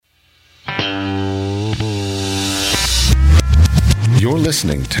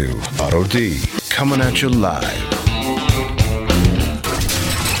listening to Auto D, coming at you live.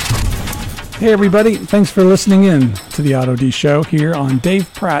 Hey everybody, thanks for listening in to the Auto D Show here on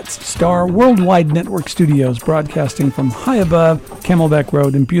Dave Pratt's Star Worldwide Network Studios, broadcasting from high above Camelback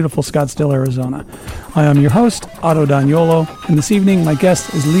Road in beautiful Scottsdale, Arizona. I am your host, Otto Daniolo, and this evening my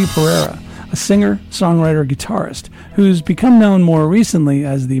guest is Lee Perreira, a singer, songwriter, guitarist, who's become known more recently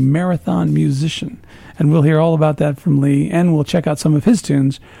as the Marathon Musician. And we'll hear all about that from Lee, and we'll check out some of his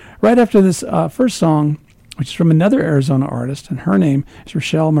tunes right after this first song, which is from another Arizona artist, and her name is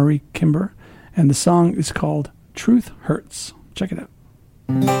Rochelle Marie Kimber, and the song is called Truth Hurts. Check it out.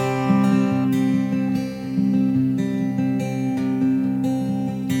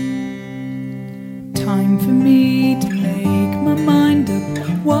 Time for me to make my mind up.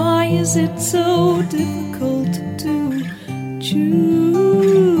 Why is it so difficult to choose?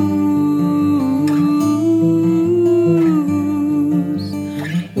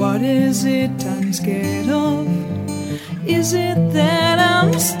 What is it I'm scared of? Is it that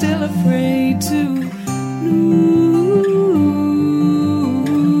I'm still afraid to lose?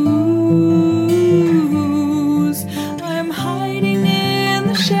 I'm hiding in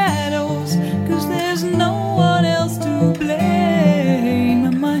the shadows, 'cause there's no one else to blame.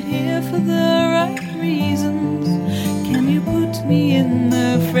 Am I here for the right reasons? Can you put me in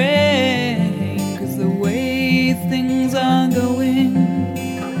the frame? 'Cause the way things are going,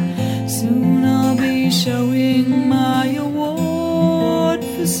 soon I'll be showing my award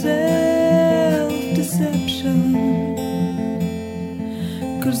for self-deception.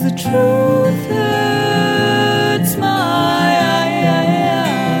 'Cause the truth hurts my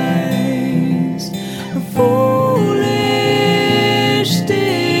eyes, a foolish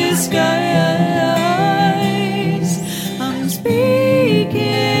disguise. I'm speaking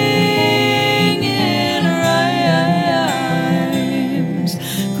in rhymes,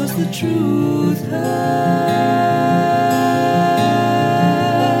 'cause the truth hurts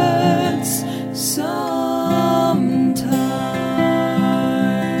sometimes.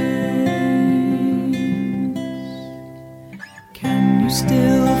 Can you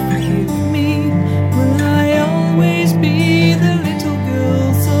still forgive me? Will I always be the little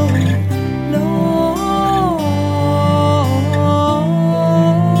girl so lost?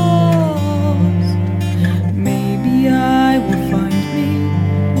 Maybe I will find me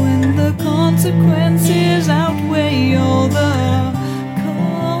when the consequences outweigh all the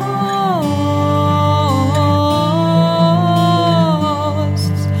costs.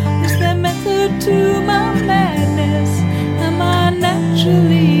 Is there method to my madness? Am I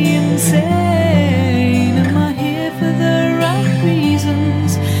naturally insane? Am I here for the right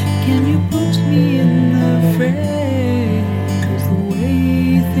reasons? Can you put me in the frame? 'Cause the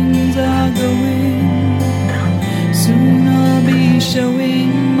way things are going, soon I'll be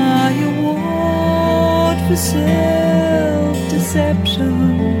showing my award for self-deception.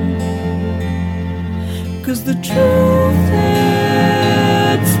 'Cause the truth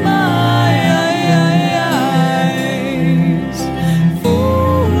hurts my eyes,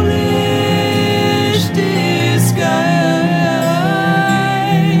 foolish disguise.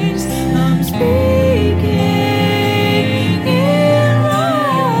 I'm speaking in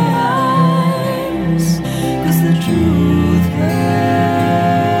rhymes, 'cause the truth hurts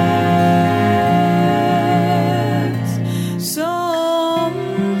sometimes.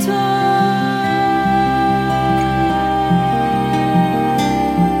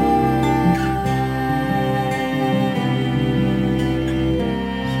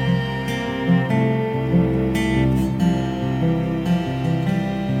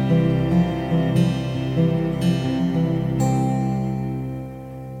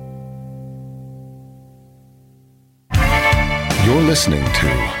 You're listening to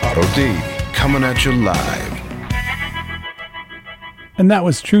Auto D, coming at you live. And that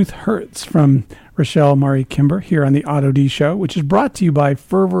was Truth Hurts from Rochelle Marie Kimber here on the Auto D Show, which is brought to you by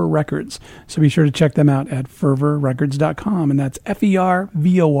Fervor Records. So be sure to check them out at fervorrecords.com, and that's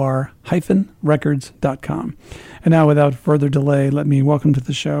FERVOR-records.com. And now, without further delay, let me welcome to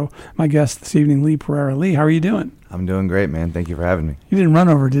the show my guest this evening, Lee Perreira. Lee, how are you doing? I'm doing great, man. Thank you for having me. You didn't run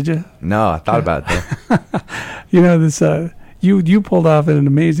over, did you? No, I thought about it, though. You know, this you pulled off an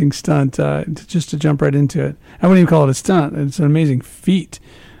amazing stunt just to jump right into it. I wouldn't even call it a stunt. It's an amazing feat.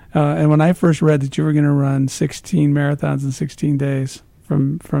 And when I first read that you were going to run 16 marathons in 16 days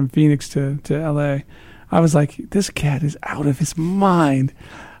from Phoenix to L.A., I was like, this cat is out of his mind.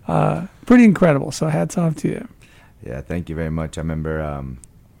 Pretty incredible. So hats off to you. Yeah, thank you very much. I remember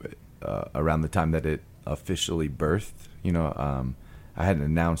around the time that it officially birthed, I hadn't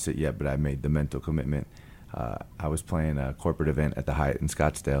announced it yet, but I made the mental commitment. I was playing a corporate event at the Hyatt in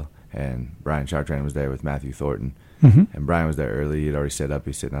Scottsdale, and Brian Chartrand was there with Matthew Thornton. And Brian was there early. He'd already set up.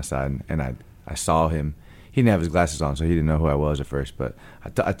 He's sitting outside, and I saw him. He didn't have his glasses on, so he didn't know who I was at first. But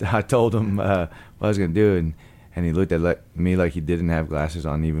I told him what I was going to do, and he looked at me like he didn't have glasses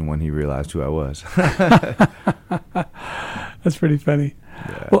on even when he realized who I was. That's pretty funny.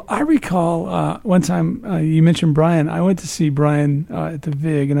 Yeah. Well, I recall one time you mentioned Brian. I went to see Brian at the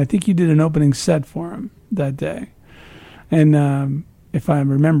VIG, and I think you did an opening set for him that day. And if I'm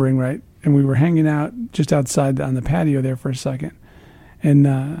remembering right, and we were hanging out just outside on the patio there for a second.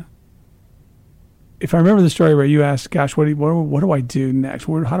 And if I remember the story where you asked, gosh, what do I do next?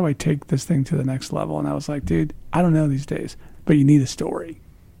 How do I take this thing to the next level? And I was like, dude, I don't know these days, but you need a story.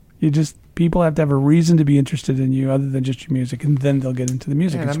 People have to have a reason to be interested in you other than just your music, and then they'll get into the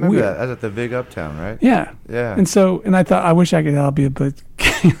music. Man, it's I remember weird. that. I was at the VIG Uptown, right? Yeah. Yeah. And I thought, I wish I could help you, but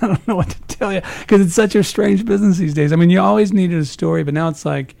I don't know what to tell you because it's such a strange business these days. I mean, you always needed a story, but now it's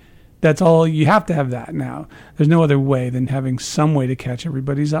like, that's all, you have to have that now. There's no other way than having some way to catch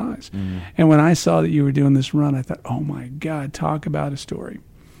everybody's eyes. And when I saw that you were doing this run, I thought, oh my God, talk about a story.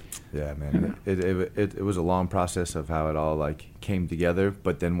 Yeah, man. It was a long process of how it all like came together.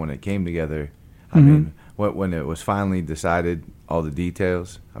 But then when it came together, I mean, when it was finally decided, all the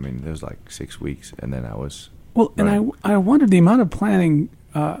details, I mean, it was like 6 weeks, and then I was. Well, right. and I wondered the amount of planning.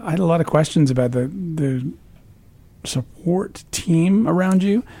 I had a lot of questions about the support team around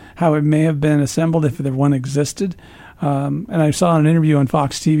you, how it may have been assembled if there one existed. And I saw in an interview on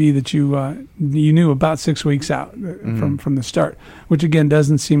Fox TV that you knew about 6 weeks out from the start, which again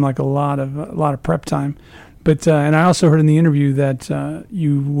doesn't seem like a lot of prep time. But and I also heard in the interview that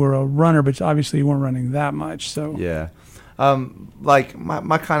you were a runner, but obviously you weren't running that much. So yeah, like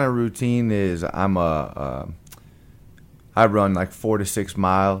my kind of routine is I run like 4 to 6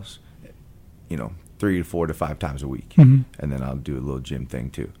 miles, 3 to 4 to 5 times a week, and then I'll do a little gym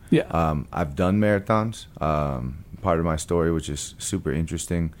thing too. Yeah. I've done marathons. Part of my story, which is super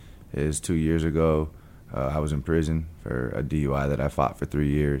interesting, is 2 years ago, I was in prison for a DUI that I fought for 3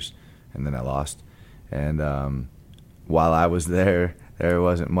 years, and then I lost. And while I was there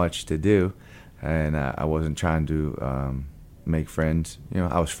wasn't much to do, and I wasn't trying to make friends.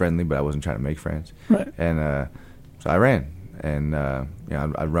 I was friendly, but I wasn't trying to make friends. Right. And so I ran. And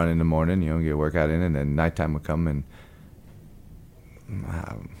I'd run in the morning, get a workout in, and then nighttime would come, and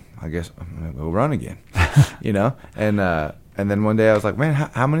I guess I'm gonna go run again, And then one day I was like, man,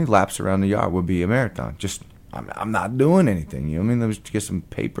 how many laps around the yard would be a marathon? Just I'm not doing anything. Let me just get some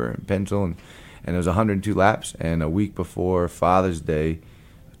paper and pencil, and it was 102 laps. And a week before Father's Day,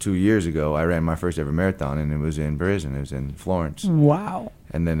 2 years ago, I ran my first ever marathon, and it was in prison. It was in Florence. Wow.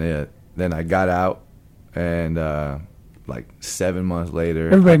 And then I got out, and like 7 months later,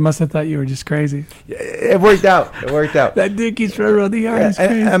 Everybody must have thought you were just crazy. it worked out. That dude keeps running around the yard. It's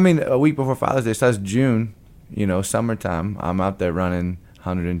crazy. I mean, a week before Father's Day, so that's June, summertime. I'm out there running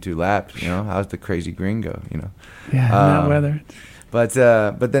 102 laps. How's the crazy gringo? Yeah, in that weather. But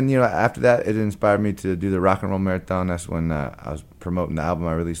then after that, it inspired me to do the rock and roll marathon. That's when I was promoting the album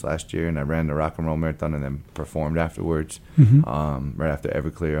I released last year, and I ran the rock and roll marathon and then performed afterwards, right after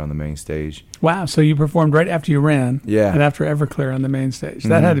Everclear on the main stage. Wow! So you performed right after you ran, Yeah, and after Everclear on the main stage.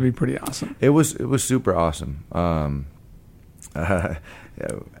 That had to be pretty awesome. It was super awesome.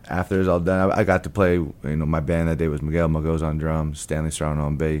 After it was all done, I got to play. My band that day was Miguel Mago's on drums, Stanley Serrano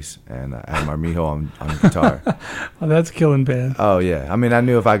on bass, and Adam Armijo on guitar. Well, that's killing band. Oh yeah, I mean, I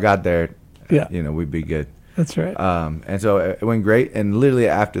knew if I got there, we'd be good. That's right. And so it went great. And literally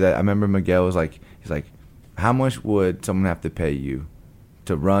after that, I remember Miguel was like, he's like, how much would someone have to pay you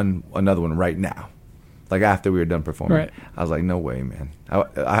to run another one right now? Like after we were done performing. Right. I was like, no way, man.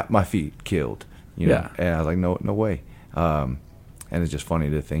 My feet killed. Yeah. And I was like, no way. And it's just funny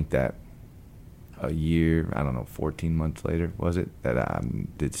to think that a year, 14 months later, was it, that I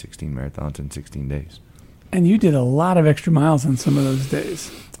did 16 marathons in 16 days. And you did a lot of extra miles on some of those days.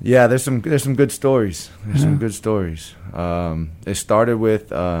 Yeah, there's some good stories. Some good stories. It started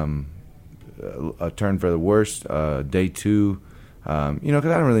with a turn for the worst, day 2. Because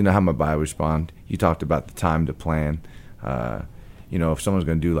I don't really know how my body would respond. You talked about the time to plan. If someone's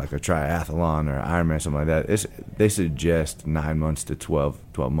going to do like a triathlon or Ironman, something like that, they suggest 9 months to 12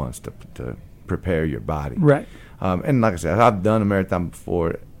 months to prepare your body. Right. And like I said, I've done a marathon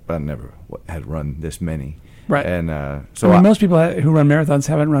before, but I never had run this many. Right. And so most people who run marathons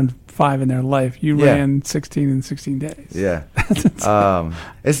haven't run 5 in their life. You ran 16 in 16 days. Yeah.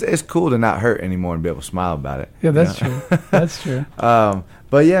 It's cool to not hurt anymore and be able to smile about it. Yeah, that's true. That's true.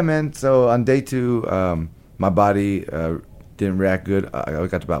 But yeah, man. So on day 2, my body didn't react good. I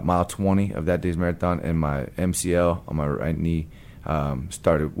got to about mile 20 of that day's marathon, and my MCL on my right knee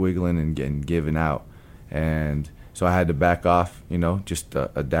started wiggling and getting given out. And so I had to back off, just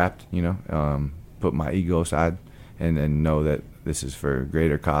adapt, put my ego aside and know that this is for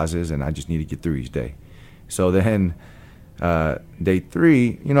greater causes, and I just need to get through each day. So then day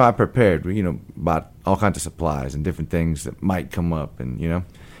 3, I prepared, bought all kinds of supplies and different things that might come up, and,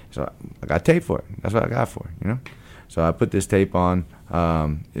 so I got tape for it. That's what I got for it, So I put this tape on,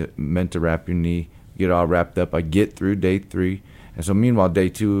 it meant to wrap your knee, get all wrapped up. I get through day 3. And so meanwhile, day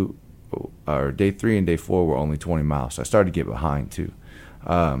 3 and day 4 were only 20 miles. So I started to get behind too.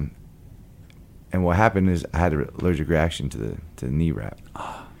 And what happened is I had an allergic reaction to the knee wrap.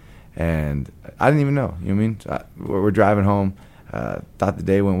 And I didn't even know, you know what I mean? So we're driving home, thought the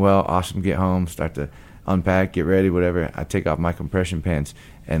day went well, awesome, get home, start to unpack, get ready, whatever. I take off my compression pants,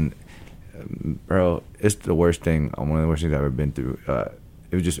 and bro, it's the worst thing, one of the worst things I've ever been through.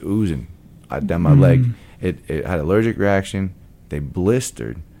 It was just oozing down my leg. It had an allergic reaction, they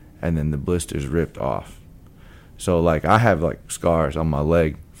blistered, and then the blisters ripped off. So, like, I have, like, scars on my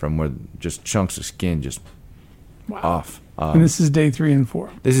leg from where just chunks of skin just off. And this is day 3 and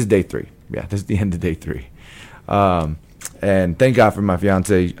 4. This is day 3. Yeah, this is the end of day 3. And thank God for my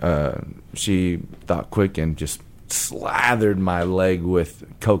fiance. She thought quick and just slathered my leg with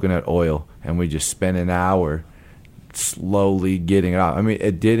coconut oil, and we just spent an hour slowly getting it out. I mean,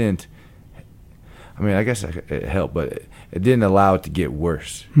 it didn't. I mean, I guess it helped, but it didn't allow it to get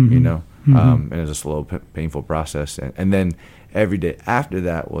worse. And it was a slow, painful process. And then every day after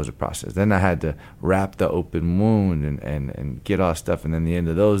that was a process. Then I had to wrap the open wound and get all that stuff. And then the end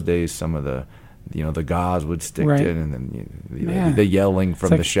of those days, some of the gauze would stick to it, and then the yelling from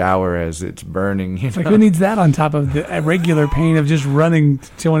the shower as it's burning. It's like, who needs that on top of the regular pain of just running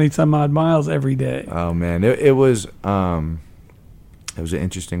 20 some odd miles every day? Oh man, it was an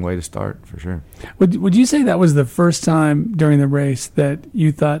interesting way to start for sure. Would you say that was the first time during the race that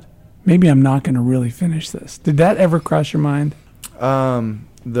you thought, maybe I'm not going to really finish this? Did that ever cross your mind?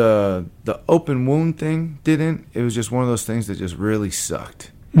 The open wound thing didn't. It was just one of those things that just really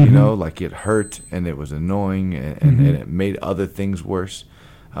sucked. Like it hurt and it was annoying and it made other things worse.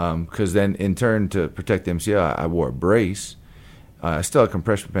 Because then in turn, to protect the MCL, I wore a brace. I still had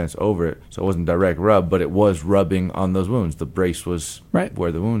compression pants over it, so it wasn't direct rub, but it was rubbing on those wounds. The brace was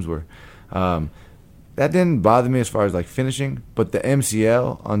where the wounds were. That didn't bother me as far as like finishing, but the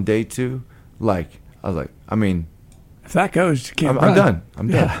MCL on day 2, like I was like, I mean, if that goes, you can't I'm done. I'm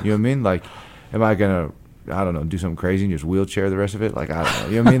done. You know what I mean? Like, am I gonna, I don't know, do something crazy and just wheelchair the rest of it? Like, I don't know.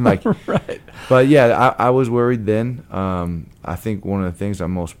 You know what I mean? Like, right. But yeah, I was worried then. I think one of the things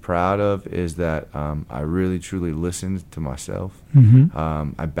I'm most proud of is that I really truly listened to myself.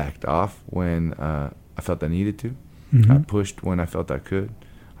 I backed off when I felt I needed to. I pushed when I felt I could.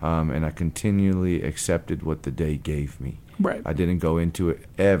 And I continually accepted what the day gave me. Right. I didn't go into it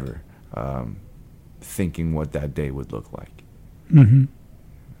ever thinking what that day would look like.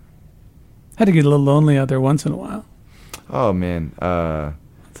 Had to get a little lonely out there once in a while. Oh man,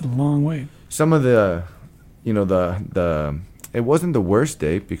 it's a long way. Some of the, it wasn't the worst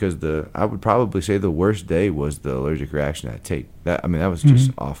day because I would probably say the worst day was the allergic reaction to that tape. That was just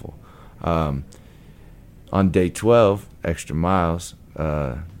awful. On day 12, extra miles.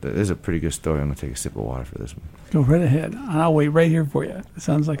 This is a pretty good story. I'm gonna take a sip of water for this one. Go right ahead. I'll wait right here for you. It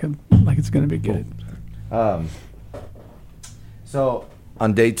sounds like it's gonna be good. So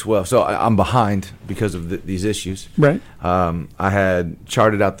on day 12, so I'm behind because of these issues. Right. I had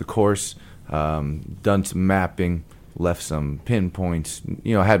charted out the course, done some mapping, left some pinpoints.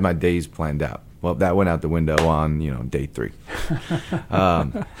 Had my days planned out. Well, that went out the window on day 3.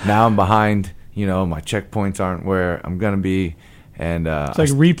 Now I'm behind. My checkpoints aren't where I'm gonna be. And it's like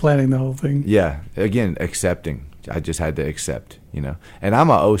replanning the whole thing. Yeah, again, accepting. I just had to accept, And I'm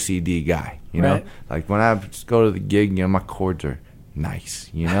a OCD guy, Right. Like when I go to the gig, my chords are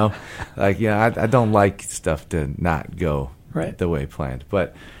nice, Like, I don't like stuff to not go the way planned.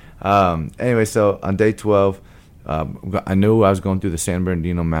 But anyway, so on day 12, I knew I was going through the San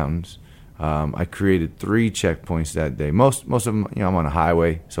Bernardino Mountains. I created 3 checkpoints that day. Most of them, I'm on a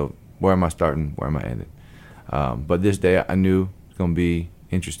highway, so where am I starting? Where am I ending? But this day, I knew going to be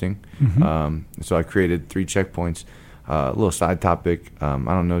interesting. So I created 3 checkpoints. A little side topic. I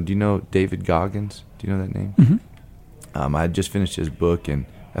don't know. Do you know David Goggins? Do you know that name? I had just finished his book, and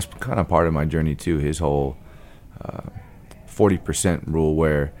that's kind of part of my journey too. His whole 40% rule,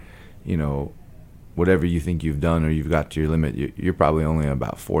 where whatever you think you've done or you've got to your limit, you're probably only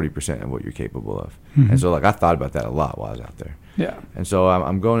about 40% of what you're capable of. And so, like, I thought about that a lot while I was out there. Yeah. And so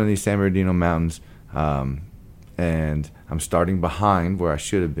I'm going to these San Bernardino Mountains. and I'm starting behind where I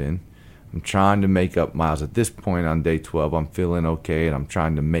should have been. I'm trying to make up miles. At this point on day 12, I'm feeling okay, and I'm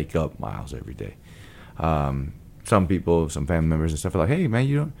trying to make up miles every day. Some people, some family members and stuff are like, "Hey, man,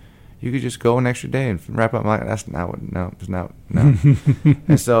 you could just go an extra day and wrap up." I'm like, that's not what. No, it's not. No.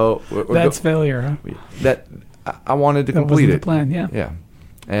 And so that's failure, huh? That I wanted to That complete wasn't it. the plan, yeah. Yeah,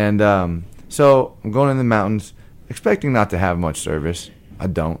 and so I'm going in the mountains, expecting not to have much service. I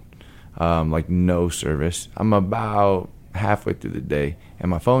don't, like no service. I'm about halfway through the day, and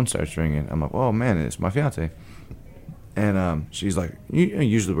my phone starts ringing. I'm like, "Oh man, it's my fiance," and she's like,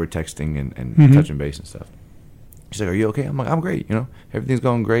 usually we're texting and touching base and stuff. She's like, "Are you okay?" I'm like, "I'm great. Everything's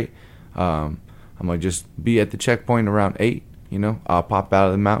going great." I'm like, "Just be at the checkpoint around 8. I'll pop out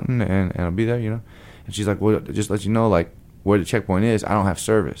of the mountain and I'll be there. And she's like, "Well, just let you know, like where the checkpoint is, I don't have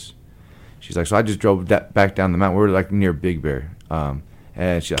service." She's like, "So I just drove back down the mountain. We're like near Big Bear."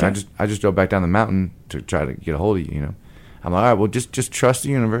 And she's like, I just drove back down the mountain to try to get a hold of you. I'm like, "All right, well, just trust the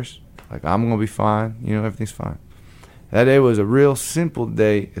universe. Like I'm gonna be fine. Everything's fine." That day was a real simple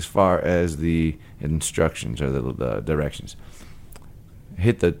day as far as the instructions or the directions.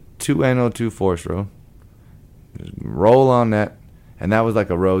 Hit the 2N02 forest road, just roll on that, and that was like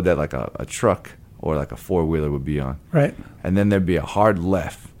a road that like a truck or like a four-wheeler would be on. Right. And then there'd be a hard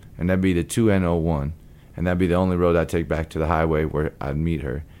left, and that'd be the 2N01, and that'd be the only road I'd take back to the highway where I'd meet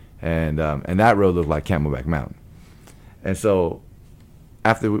her. And that road looked like Camelback Mountain. And so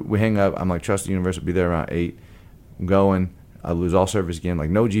after we hang up, I'm like, trust the universe, will be there around 8. I'm going. I lose all service again,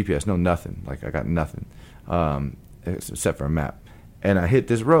 like no GPS, no nothing. Like I got nothing except for a map. And I hit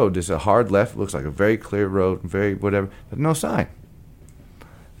this road. There's a hard left. Looks like a very clear road, very whatever, but no sign.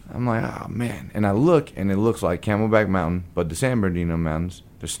 I'm like, oh, man. And I look, and it looks like Camelback Mountain, but the San Bernardino Mountains.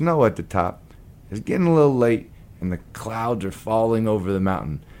 There's snow at the top. It's getting a little late, and the clouds are falling over the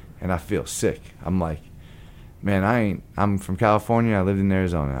mountain, and I feel sick. I'm like, man, I'm from California. I lived in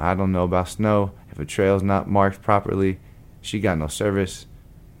Arizona. I don't know about snow. If a trail's not marked properly, she got no service.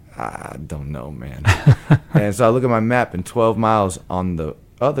 I don't know, man. And so I look at my map, and 12 miles on the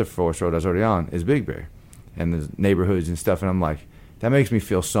other forest road I was already on is Big Bear, and there's neighborhoods and stuff, and I'm like, that makes me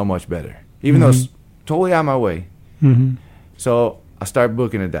feel so much better, even though it's totally out of my way. So I start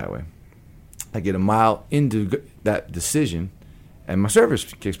booking it that way. I get a mile into that decision, and my service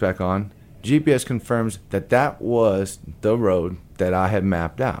kicks back on. GPS confirms that was the road that I had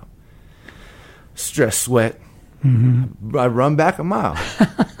mapped out. Stress, sweat. I run back a mile,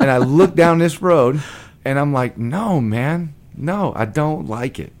 and I look down this road, and I'm like, no, man, no, I don't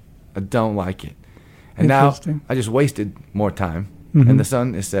like it. I don't like it. And now I just wasted more time, and the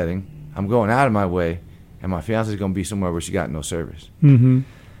sun is setting. I'm going out of my way, and my fiance's going to be somewhere where she got no service.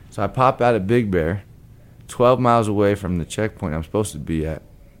 So I pop out of Big Bear, 12 miles away from the checkpoint I'm supposed to be at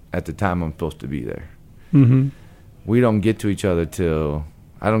the time I'm supposed to be there. We don't get to each other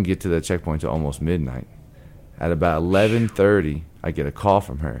I don't get to the checkpoint till almost midnight. At about 11:30, I get a call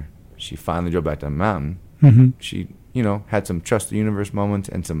from her. She finally drove back down the mountain. She, had some trust the universe moments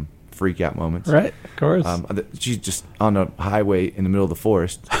and some freak out moments. Right, of course. She's just on a highway in the middle of the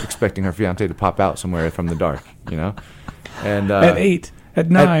forest, expecting her fiance to pop out somewhere from the dark, And at 8, at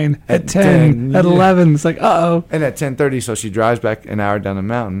 9, at 10, at 11, it's like, uh-oh. And at 10:30, so she drives back an hour down the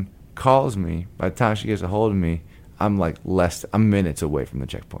mountain, calls me. By the time she gets a hold of me, I'm like I'm minutes away from the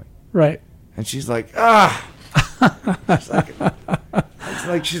checkpoint. Right. And she's like,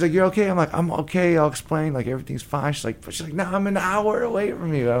 she's like, you're okay? I'm like, I'm okay. I'll explain. Like, everything's fine. She's like, no, I'm an hour away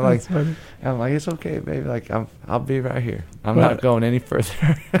from you. I'm like, it's okay, baby. Like, I'll be right here. I'm not going any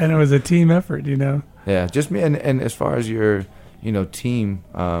further. And it was a team effort, Yeah, just me. And as far as your, team,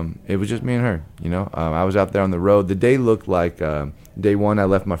 it was just me and her. I was out there on the road. The day looked like day 1. I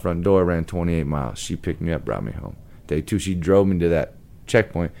left my front door, ran 28 miles. She picked me up, brought me home. Day 2, she drove me to that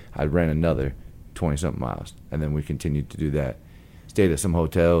checkpoint. I ran another 20-something miles, and then we continued to do that. Stayed at some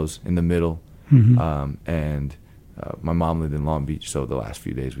hotels in the middle, and my mom lived in Long Beach, so the last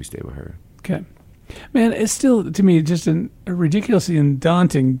few days we stayed with her. Okay. Man, it's still, to me, just a ridiculously and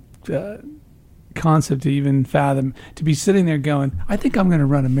daunting concept to even fathom, to be sitting there going, I think I'm going to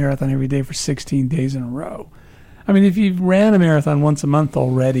run a marathon every day for 16 days in a row. I mean, if you've ran a marathon once a month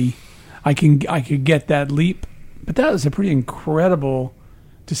already, I could get that leap, but that was a pretty incredible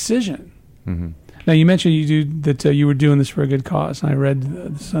decision. Now, you mentioned you were doing this for a good cause, and I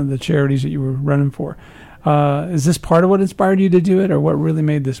read some of the charities that you were running for. Is this part of what inspired you to do it, or what really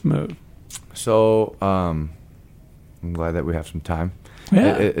made this move? So, I'm glad that we have some time.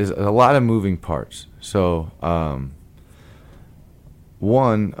 Yeah. It's a lot of moving parts. So,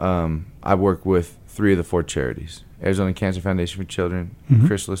 one, I work with 3 of the 4 charities: Arizona Cancer Foundation for Children,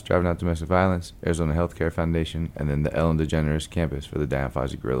 Chrysalis Driving Out Domestic Violence, Arizona Healthcare Foundation, and then the Ellen DeGeneres Campus for the Dan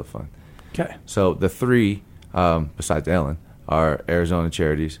Fozzie Gorilla Fund. Okay. So the 3, besides Ellen, are Arizona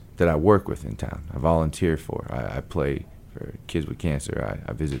charities that I work with in town. I volunteer for. I play for kids with cancer.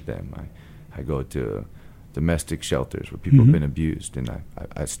 I visit them. I go to domestic shelters where people have been abused, and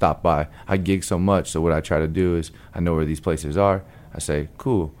I stop by. I gig so much, so what I try to do is I know where these places are. I say,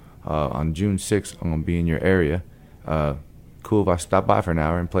 cool, on June 6th, I'm going to be in your area. Cool if I stop by for an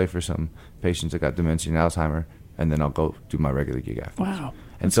hour and play for some patients that got dementia and Alzheimer, and then I'll go do my regular gig after. Wow.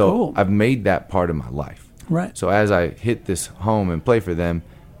 And so cool. I've made that part of my life. Right. So as I hit this home and play for them,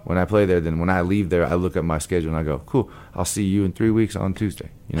 when I play there, then when I leave there, I look at my schedule and I go, cool, I'll see you in 3 weeks on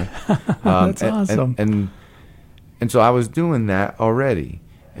Tuesday. You know, That's awesome. And so I was doing that already.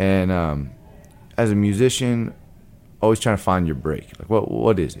 And as a musician, always trying to find your break. Like,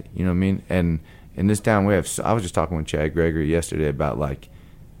 what is it? You know what I mean? And in this town, I was just talking with Chad Gregory yesterday about, like,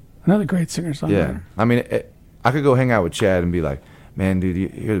 another great singer-songwriter. Yeah. I mean, I could go hang out with Chad and be like, man, dude,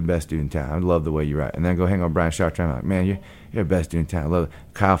 you're the best dude in town. I love the way you write. And then go hang out with Brian Chartrand. I'm like, man, you're the best dude in town. I love it.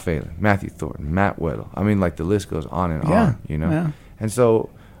 Kyle Phelan, Matthew Thornton, Matt Weddle. I mean, like, the list goes on and on, you know? Yeah. And so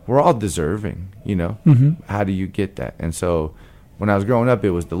we're all deserving, you know? How do you get that? And so when I was growing up,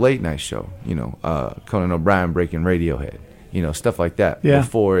 it was the late night show, you know, Conan O'Brien breaking Radiohead, you know, stuff like that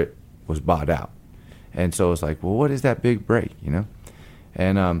before it was bought out. And so it's like, well, what is that big break, you know?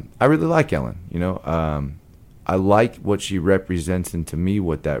 And I really like Ellen, you know? I like what she represents, and to me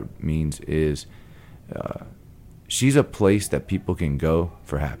what that means is she's a place that people can go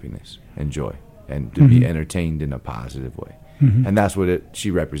for happiness and joy and to be entertained in a positive way. And that's what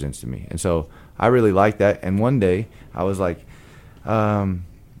she represents to me. And so I really like that. And one day I was like, that's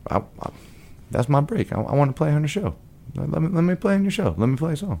my break. I want to play on the show. Let me play on your show. Let me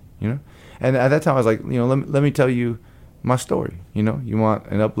play a song, you know? And at that time I was like, you know, let me tell you my story. You know, you want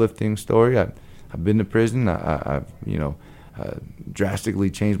an uplifting story? I've been to prison. I've you know, drastically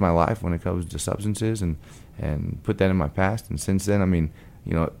changed my life when it comes to substances and put that in my past. And since then, I mean,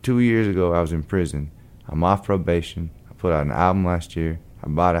 you know, 2 years ago I was in prison. I'm off probation. I put out an album last year. I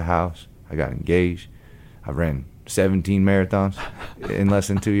bought a house. I got engaged. I ran 17 marathons in less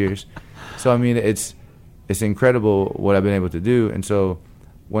than 2 years. So I mean, it's incredible what I've been able to do. And so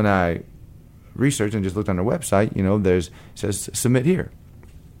when I researched and just looked on their website, you know, it says submit here.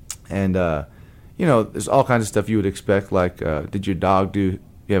 And you know, there's all kinds of stuff you would expect, like, did your dog you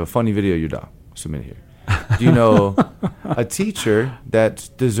have a funny video of your dog? Submit here. Do you know a teacher that's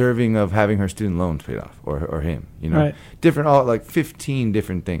deserving of having her student loans paid off, or him, you know? Right. Different, like 15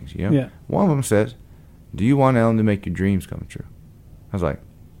 different things, you know? Yeah. One of them says, do you want Ellen to make your dreams come true? I was like,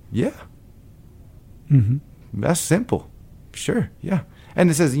 yeah. That's simple. Sure, yeah. And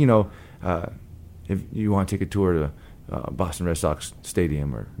it says, you know, if you want to take a tour to Boston Red Sox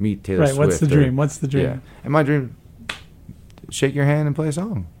Stadium or meet Taylor Swift. Right, what's the dream? What's the dream? Yeah. And my dream, shake your hand and play a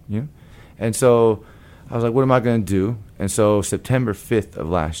song, you know? And so I was like, what am I going to do? And so September 5th of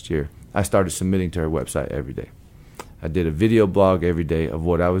last year, I started submitting to her website every day. I did a video blog every day of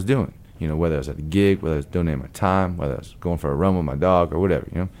what I was doing, you know, whether I was at a gig, whether I was donating my time, whether I was going for a run with my dog or whatever,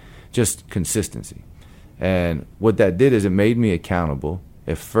 you know, just consistency. And what that did is it made me accountable.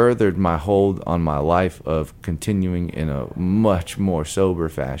 It furthered my hold on my life of continuing in a much more sober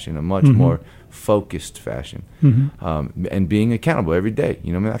fashion, a much more focused fashion, and being accountable every day.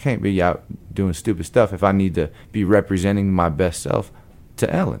 You know, I mean, I can't be out doing stupid stuff if I need to be representing my best self to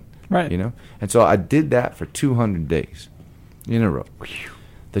Ellen. Right. You know? And so I did that for 200 days in a row.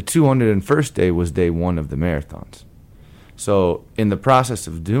 The 201st day was day one of the marathons. So in the process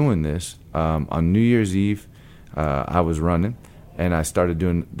of doing this, on New Year's Eve, I was running. And I started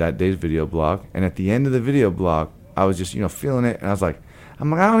doing that day's video blog. And at the end of the video blog, I was just, you know, feeling it. And I was like, I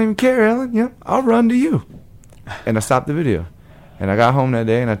don't even care, Ellen. You know, I'll run to you. And I stopped the video. And I got home that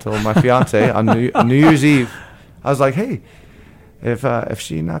day and I told my fiance on New Year's Eve, I was like, hey, if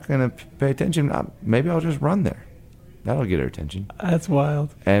she's not going to pay attention, maybe I'll just run there. That'll get her attention. That's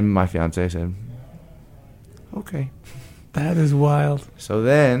wild. And my fiance said, okay. That is wild. So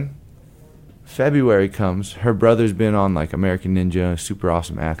then February comes. Her brother's been on like American Ninja, super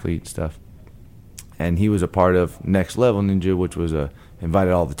awesome athlete stuff, and he was a part of Next Level Ninja, which was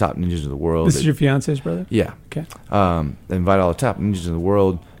invited all the top ninjas of the world. This is your fiance's brother? Yeah. Okay. They invited all the top ninjas in the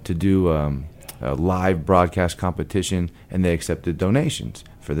world to do a live broadcast competition, and they accepted donations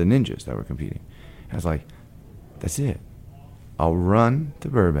for the ninjas that were competing. And I was like, that's it. I'll run to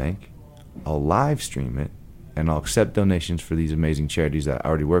Burbank, I'll live stream it, and I'll accept donations for these amazing charities that I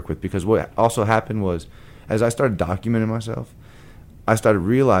already work with. Because what also happened was, as I started documenting myself, I started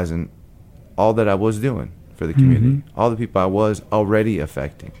realizing all that I was doing for the community, all the people I was already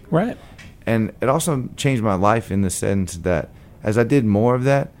affecting. Right. And it also changed my life in the sense that as I did more of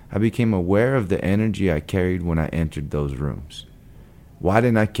that, I became aware of the energy I carried when I entered those rooms. Why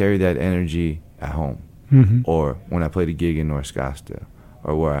didn't I carry that energy at home? Or when I played a gig in North Scottsdale,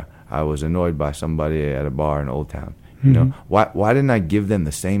 or where I was annoyed by somebody at a bar in Old Town? You know, why didn't I give them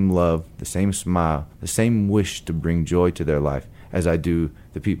the same love, the same smile, the same wish to bring joy to their life as I do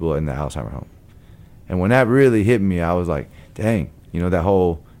the people in the Alzheimer home? And when that really hit me, I was like, dang, you know, that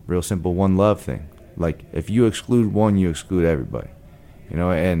whole real simple one love thing. Like, if you exclude one, you exclude everybody, you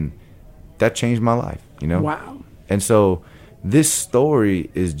know, and that changed my life, you know? Wow. And so this story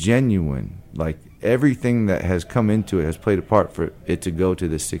is genuine. Like, everything that has come into it has played a part for it to go to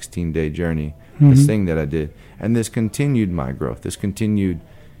this 16-day journey, this thing that I did. And this continued my growth. This continued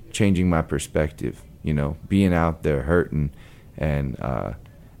changing my perspective, you know, being out there hurting and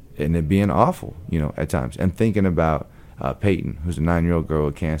it being awful, you know, at times. And thinking about Peyton, who's a 9-year-old girl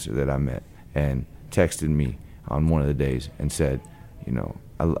with cancer that I met, and texted me on one of the days and said, you know,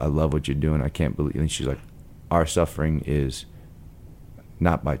 I love what you're doing. I can't believe. And she's like, our suffering is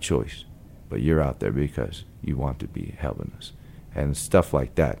not by choice, but you're out there because you want to be helping us. And stuff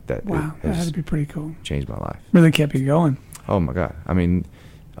like that. Wow, that had to be pretty cool. Changed my life. Really kept you going. Oh, my God. I mean,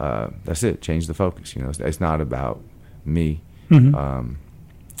 that's it. Change the focus. You know, it's not about me. And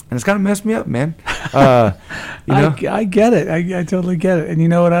it's kind of messed me up, man. You know? I get it. I totally get it. And you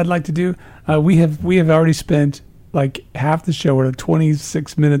know what I'd like to do? We have already spent like half the show. We're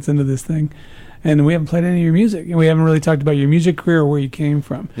 26 minutes into this thing, and we haven't played any of your music, and we haven't really talked about your music career or where you came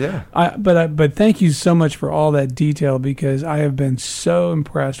from. Yeah. But thank you so much for all that detail, because I have been so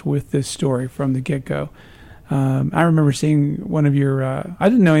impressed with this story from the get-go. I remember seeing one of your. I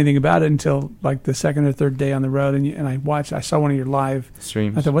didn't know anything about it until like the second or third day on the road, and I saw one of your live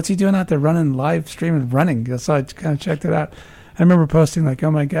streams. I thought, what's he doing out there running live streaming, running? So I kind of checked it out. I remember posting like, oh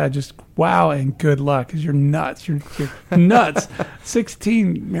my God, just wow and good luck, because you're nuts. You're nuts.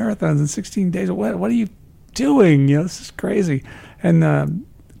 16 marathons in 16 days. What are you doing? You know, this is crazy. And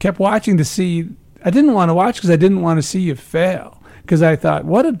kept watching to see. I didn't want to watch because I didn't want to see you fail, because I thought,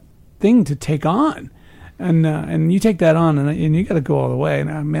 what a thing to take on. And you take that on, and you got to go all the way.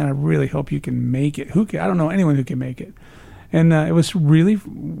 And man, I really hope you can make it. I don't know anyone who can make it. And it was really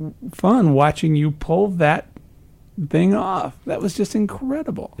fun watching you pull that thing off. That was just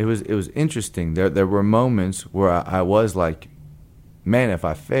incredible. It was interesting. There were moments where I was like, man, if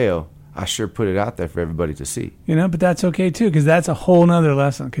I fail, I sure put it out there for everybody to see. You know, but that's okay too, because that's a whole nother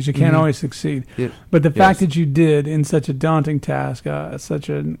lesson, because you can't always succeed. But the fact that you did in such a daunting task, such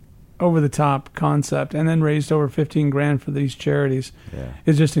an over-the-top concept, and then raised over $15,000 for these charities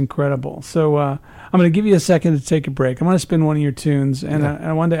is just incredible. So I'm going to give you a second to take a break. I'm going to spin one of your tunes, and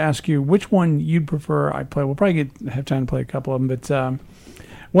I wanted to ask you which one you'd prefer I play. We'll probably have time to play a couple of them, but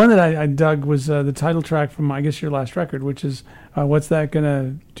one that I dug was the title track from, I guess, your last record, which is What's That Got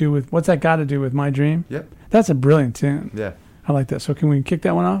to Do With My Dream? Yep. That's a brilliant tune. Yeah. I like that. So can we kick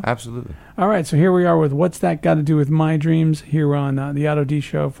that one off? Absolutely. All right, so here we are with What's That Got to Do With My Dreams here on the Otto D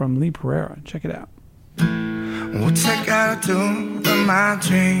Show from Lee Perreira. Check it out. What's that got to do with my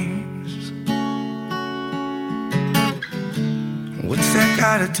dreams? What's that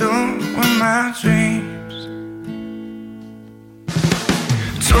got to do with my dreams?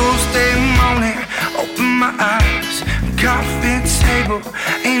 Tuesday morning, open my eyes, coffee table,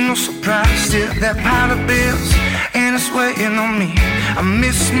 ain't no surprise. Still that pile of bills, and it's waiting on me. I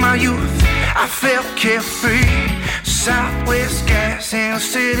miss my youth, I felt carefree. Southwest gas and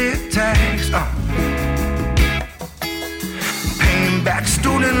city tax, paying back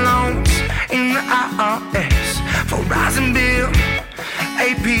student loans in the IRS for rising bill,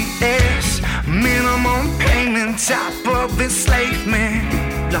 APS, minimum payment, type of enslavement.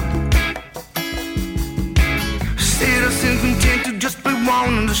 Citizens content to just be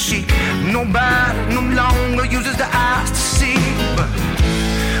one on the sheet. Nobody no longer uses the eyes to see. But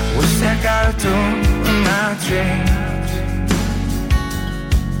what's that got to do with my dreams?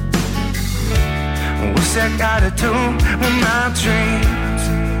 What's that got to do with my dreams?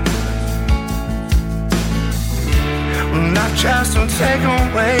 When I try to take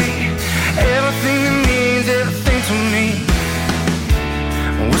away everything it means, everything to me.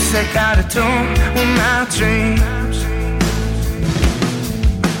 What's that got to do with my dreams?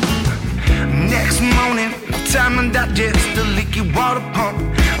 Next morning, no time to digest the leaky water pump.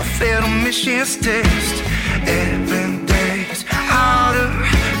 I failed emissions test. Every day's harder,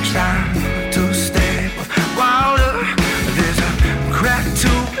 trying to stay with water. There's a crack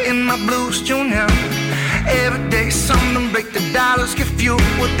tube in my blues, Junior. Every day something break, the dollars get fuel.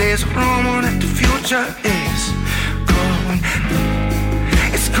 Well, there's a rumor that the future is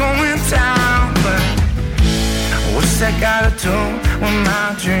it's going down, but what's that gotta do with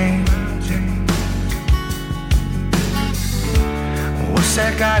my dreams? What's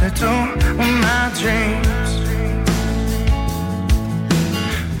that gotta do with my dreams?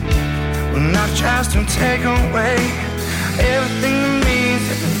 When I've tried to take away everything that means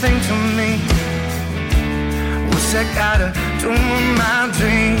everything to me, what's that gotta do with my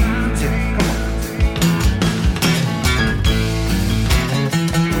dreams? Yeah, come on.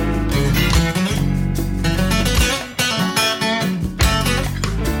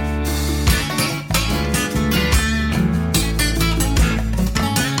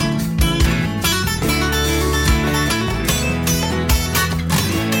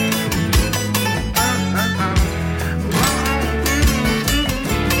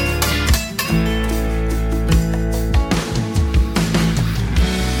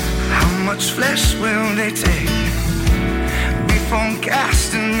 Flesh will they take before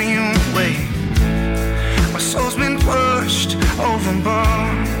casting me away? My soul's been pushed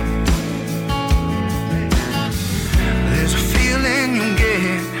overboard. There's a feeling you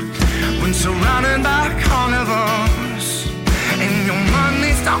get when surrounded by carnivores, and your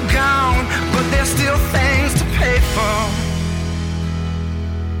money's not gone, but there's still things to pay for.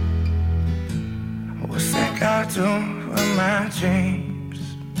 What's that got to do with my dreams?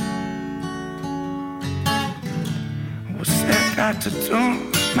 What's that got to do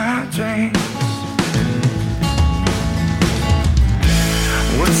with my dreams?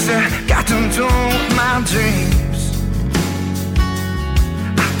 What's that got to do with my dreams?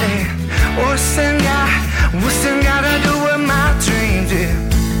 What's that got to do with my dreams? Yeah.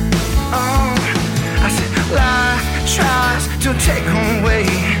 Oh, I said life tries to take away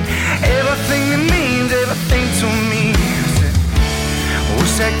everything that means everything to me. I said,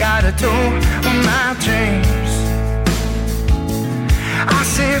 what's that got to do with my dreams? I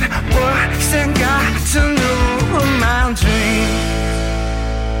said, what's that got to do with my dreams?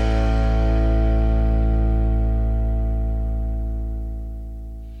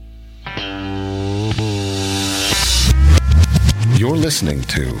 You're listening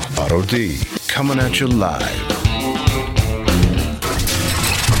to Otto D, coming at you live.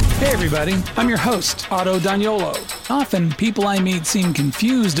 Hey everybody, I'm your host, Otto Daniolo. Often, people I meet seem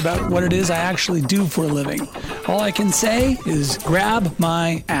confused about what it is I actually do for a living. All I can say is grab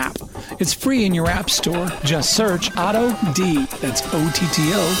my app. It's free in your app store. Just search Otto D, that's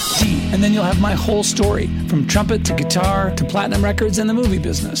O-T-T-O-D, and then you'll have my whole story, from trumpet to guitar to platinum records and the movie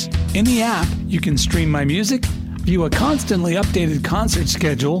business. In the app, you can stream my music, view a constantly updated concert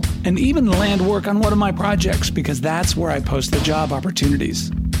schedule, and even land work on one of my projects, because that's where I post the job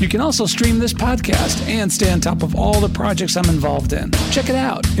opportunities. You can also stream this podcast and stay on top of all the projects I'm involved in. Check it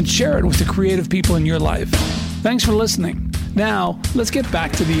out and share it with the creative people in your life. Thanks for listening. Now, let's get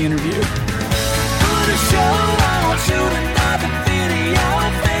back to the interview. For the show, I want you to not the video.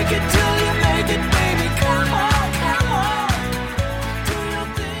 Fake it till you make it, baby. Come on, come on. Do your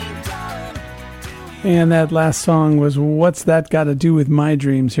thing, darling. And that last song was What's That Got to Do with My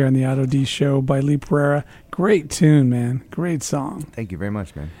Dreams here on the Otto D Show by Lee Perreira. Great tune, man. Great song. Thank you very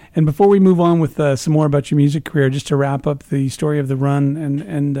much, man. And before we move on with some more about your music career, just to wrap up the story of the run,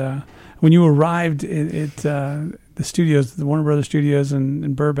 and when you arrived at the studios, the Warner Brothers studios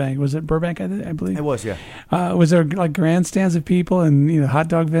in Burbank, was it Burbank, I believe? It was, yeah. Was there like grandstands of people and hot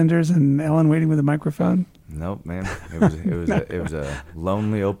dog vendors and Ellen waiting with a microphone? Nope, man. It was a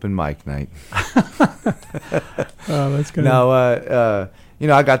lonely open mic night. Oh, that's good. No, I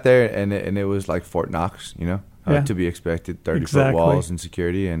got there and it was like Fort Knox, to be expected, 30-foot walls and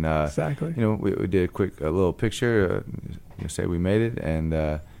security, and exactly. We did a little picture, say we made it, and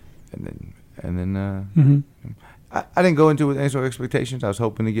then I didn't go into it with any sort of expectations. I was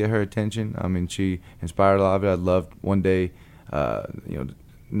hoping to get her attention. I mean, she inspired a lot of it. I'd love one day,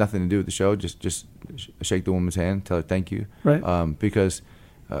 nothing to do with the show, just shake the woman's hand, tell her thank you, right? Because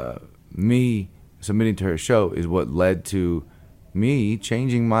me submitting to her show is what led to me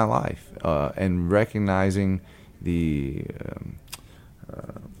changing my life and recognizing the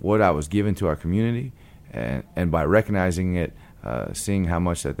what I was given to our community, and by recognizing it, seeing how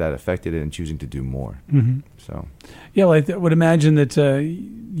much that affected it and choosing to do more. Mm-hmm. So, yeah, well, I would imagine that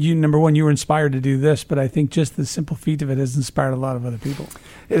you, number one, you were inspired to do this, but I think just the simple feat of it has inspired a lot of other people.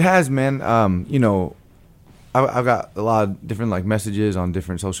 It has, man. I've got a lot of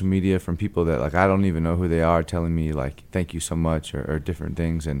different social media from people that I don't even know who they are, telling me thank you so much or different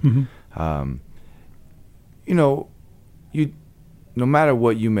things, and mm-hmm. no matter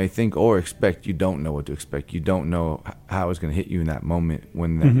what you may think or expect, you don't know what to expect. You don't know how it's going to hit you in that moment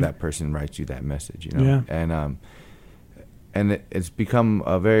when that person writes you that message, you know? Yeah. And it's become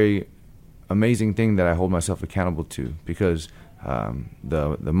a very amazing thing that I hold myself accountable to, because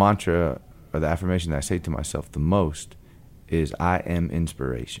the mantra or the affirmation that I say to myself the most is I am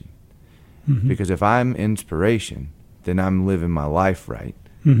inspiration. Because if I'm inspiration, then I'm living my life right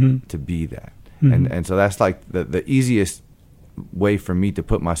to be that. And so that's like the easiest way for me to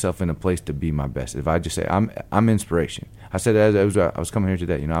put myself in a place to be my best. If I just say I'm inspiration. I said as I was coming here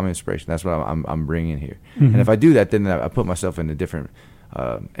today, you know, I'm inspiration. That's what I'm bringing here. And if I do that, then I put myself in a different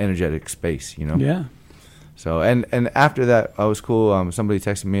energetic space, you know. Yeah. So and after that, I was cool. Somebody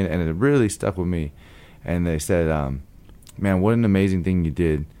texted me, and it really stuck with me. And they said, "Man, what an amazing thing you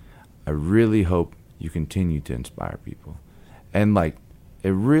did. I really hope you continue to inspire people." And like, it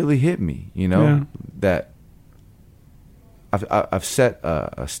really hit me, you know, that I've set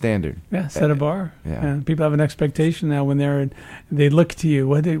a standard. Yeah, set a bar. Yeah. And people have an expectation now when they look to you.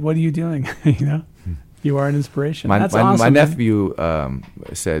 What are you doing? You know, you are an inspiration. That's awesome. My nephew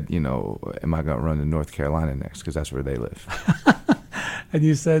said, you know, am I going to run to North Carolina next? Because that's where they live. And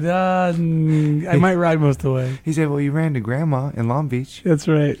you said, I might ride most of the way. He said, well, you ran to Grandma in Long Beach. That's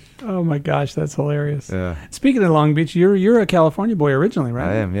right. Oh, my gosh, that's hilarious. Yeah. Speaking of Long Beach, you're a California boy originally, right?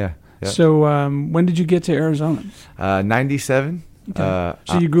 I am, yeah. Yep. So when did you get to Arizona? 97. Okay.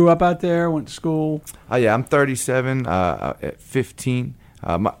 So you grew up out there, went to school? Yeah, I'm 37. At 15,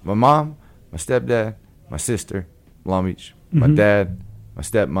 my mom, my stepdad, my sister, Long Beach, my dad, my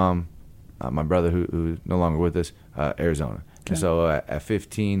stepmom, my brother who's no longer with us, Arizona. Okay. And so at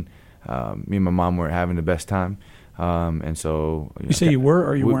 15, me and my mom were having the best time. And so you say you were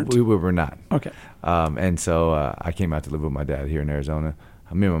or you weren't? We were not. Okay. And so I came out to live with my dad here in Arizona.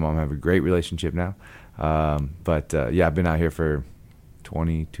 Me and my mom have a great relationship now. But I've been out here for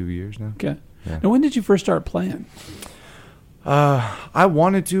 22 years now. Okay. Yeah. And when did you first start playing? I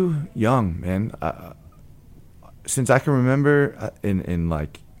wanted to young, man. Since I can remember in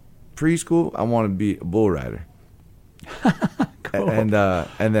like preschool, I wanted to be a bull rider. Cool. And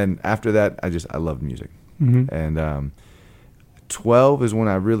then after that, I loved music. Mm-hmm. And 12 is when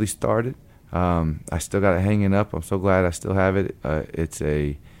I really started. I still got it hanging up. I'm so glad I still have it. It's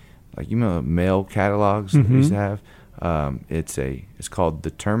mail catalogs that we used to have. It's called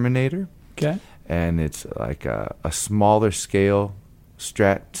the Terminator. Okay. And it's like a smaller scale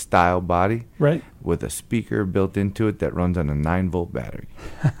Strat style body, right, with a speaker built into it that runs on a 9-volt battery.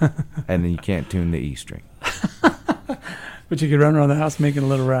 And then you can't tune the E string. But you could run around the house making a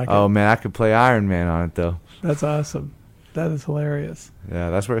little racket. Oh man, I could play Iron Man on it though. That's awesome. That is hilarious. Yeah,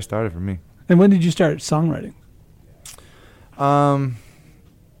 that's where it started for me. And when did you start songwriting?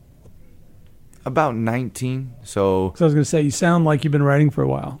 About 19. So I was going to say, you sound like you've been writing for a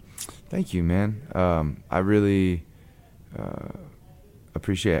while. Thank you, man. I really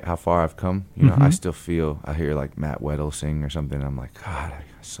appreciate how far I've come. You know, I still feel, I hear like Matt Weddle sing or something. I'm like, God, I got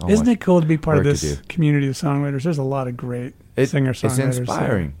so Isn't much it cool to be part of work to this do. community of songwriters? There's a lot of great singer-songwriters. It's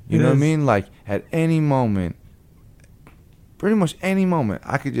inspiring. So You know what I mean? Like at any moment, pretty much any moment,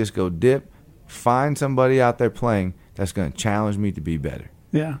 I could just go dip, find somebody out there playing that's going to challenge me to be better.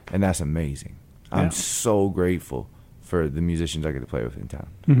 Yeah. And that's amazing. Yeah. I'm so grateful for the musicians I get to play with in town.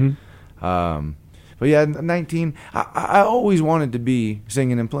 Mm-hmm. But yeah, 19, I always wanted to be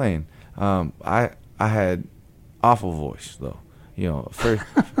singing and playing. I had awful voice though. You know, first,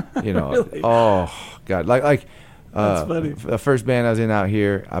 you know, Really? Oh God, like That's funny. the first band I was in out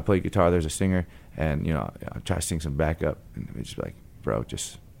here, I played guitar. There's a singer, and you know, I try to sing some backup, and it's just like, bro,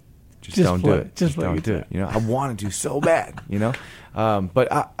 just don't play. do it. Just play don't do guitar. it. You know, I wanted to so bad. You know,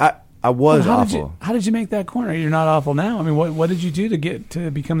 but I was awful. How did you make that corner? You're not awful now. I mean, what did you do to get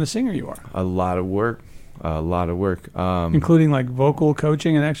to become the singer you are? A lot of work. Including like vocal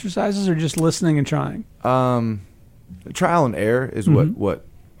coaching and exercises, or just listening and trying? Trial and error is what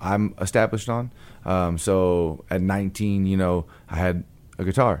I'm established on. So at 19, you know, I had a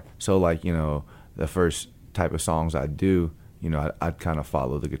guitar. So like, you know, the first type of songs I'd do, you know, I'd kind of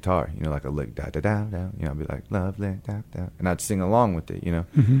follow the guitar, you know, like a lick, da da da da, you know, I'd be like, love, lick, da da, and I'd sing along with it, you know.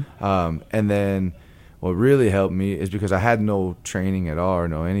 And then what really helped me is because I had no training at all or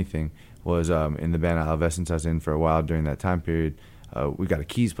no anything, was in the band Alvescence I was in for a while during that time period, we got a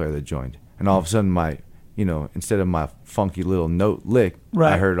keys player that joined. And all of a sudden you know, instead of my funky little note lick,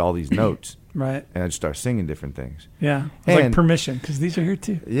 Right. I heard all these notes. Right. And I'd start singing different things. Yeah. Like And- permission, because these are here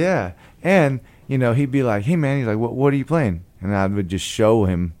too. Yeah. And, you know, he'd be like, hey, man, he's like, what are you playing? And I would just show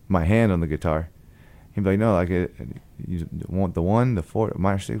him my hand on the guitar. He'd be like, no, like, you want the 1, the 4,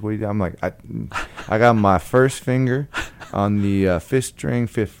 minor 6, what do you do? I'm like, I got my first finger on the fifth string,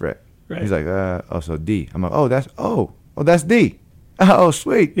 fifth fret. Right. He's like, so D. I'm like, that's D. Oh,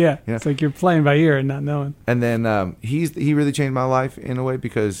 sweet. Yeah, You know? it's like you're playing by ear and not knowing. And then he really changed my life in a way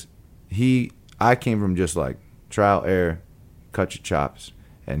because I came from just like trial, error, cut your chops,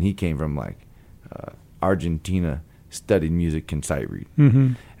 and he came from like Argentina, studied music and sight read.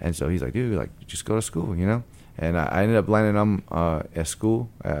 Mm-hmm. And so he's like, dude, like just go to school, you know. And I ended up landing at school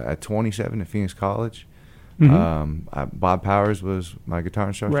at 27 at Phoenix College. Mm-hmm. Bob Powers was my guitar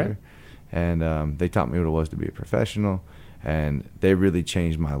instructor, Right. and they taught me what it was to be a professional, and they really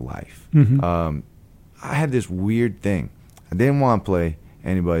changed my life. Mm-hmm. I had this weird thing. I didn't want to play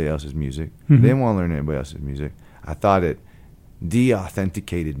anybody else's music. Mm-hmm. I didn't want to learn anybody else's music. I thought it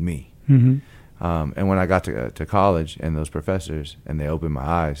de-authenticated me. Mm-hmm. And when I got to college and those professors, and they opened my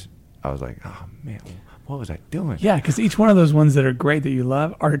eyes, I was like, oh, man, what was I doing? Yeah, because each one of those ones that are great that you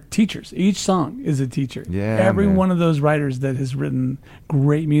love are teachers. Each song is a teacher. Yeah, Every man. one of those writers that has written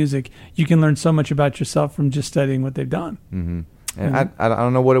great music, you can learn so much about yourself from just studying what they've done. Mm-hmm. And I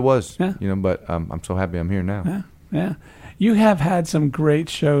don't know what it was, Yeah. you know, but I'm so happy I'm here now. Yeah, yeah. You have had some great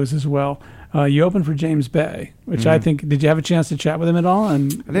shows as well. You opened for James Bay, which I think. Did you have a chance to chat with him at all?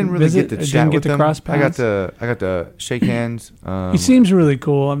 And I didn't really get to chat with him. Cross paths? I got to shake hands. He seems really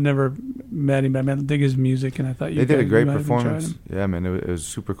cool. I've never met him, but I dig his music, and I thought They did a great might have enjoyed performance. him. Yeah, man, it was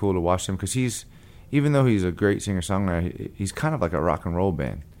super cool to watch them because even though he's a great singer songwriter, he's kind of like a rock and roll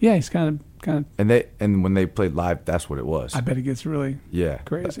band. Yeah, he's kind of. And when they played live, that's what it was. I bet it gets really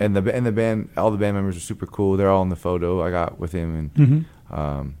crazy. And the band, all the band members are super cool. They're all in the photo I got with him, and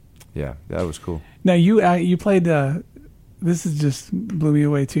Mm-hmm. yeah, that was cool. Now you played. This is just blew me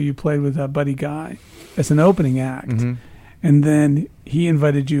away too. You played with Buddy Guy as an opening act, Mm-hmm. and then he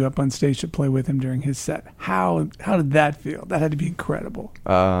invited you up on stage to play with him during his set. How did that feel? That had to be incredible.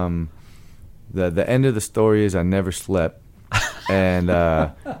 The end of the story is I never slept, and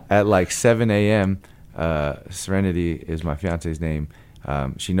at like 7 a.m., Serenity is my fiance's name.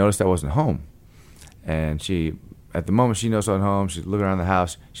 She noticed I wasn't home, and at the moment she knows I'm home. She's looking around the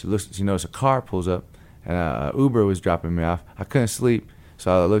house. She noticed a car pulls up, and Uber was dropping me off. I couldn't sleep,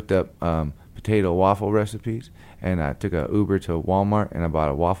 so I looked up potato waffle recipes, and I took a Uber to Walmart, and I bought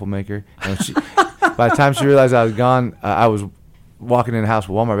a waffle maker. And by the time she realized I was gone, I was walking in the house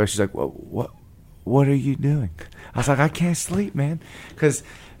with Walmart, but she's like, what are you doing? I was like, I can't sleep, man, because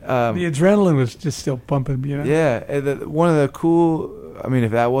The adrenaline was just still pumping, you know? yeah. And one of the cool, I mean,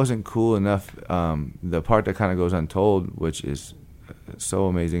 if that wasn't cool enough, the part that kind of goes untold, which is so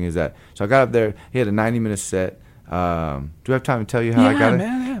amazing, is that, so I got up there, he had a 90-minute set. Do I have time to tell you how I got it?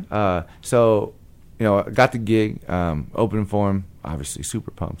 Man, yeah. So, you know, I got the gig, opening for him, obviously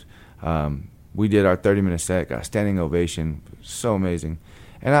super pumped. We did our 30-minute set, got a standing ovation, so amazing.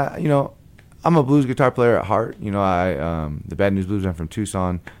 And I'm a blues guitar player at heart. You know, the Bad News Blues, I'm from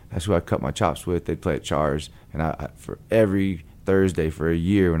Tucson. That's who I cut my chops with. They'd play at Char's. And I for every Thursday for a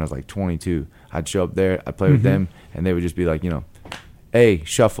year when I was like 22, I'd show up there, I'd play with them, and they would just be like, you know, hey,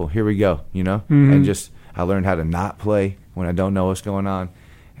 shuffle, here we go, you know? And just, I learned how to not play when I don't know what's going on.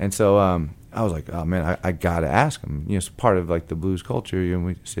 And so I was like, oh, man, I got to ask him. You know, it's part of like the blues culture. You know,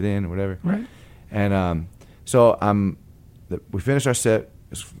 we sit in or whatever. Right. And so we finished our set.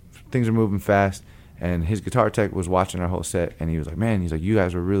 Things are moving fast, and his guitar tech was watching our whole set, and he was like, man, he's like, you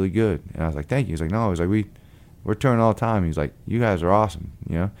guys were really good. And I was like, thank you. He's like, no, he's like, we're touring all the time. He's like, you guys are awesome,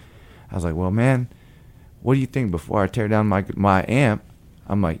 you know? I was like, well, man, what do you think before I tear down my amp?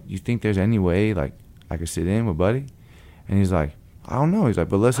 I'm like, you think there's any way, like, I could sit in with Buddy? And he's like, I don't know. He's like,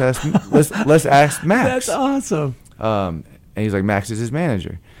 but let's ask Max. That's awesome. And he's like, Max is his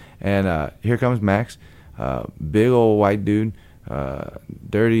manager. And here comes Max, big old white dude,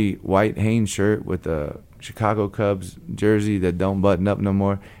 dirty white Hanes shirt with a Chicago Cubs jersey that don't button up no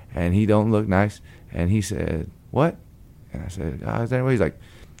more, and he don't look nice. And he said, what? And I said, is there any way? He's like,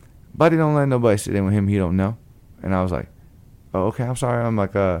 Buddy don't let nobody sit in with him he don't know. And I was like, oh, okay, I'm sorry. I'm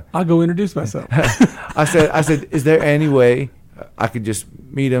like, I'll go introduce myself. I said, is there any way I could just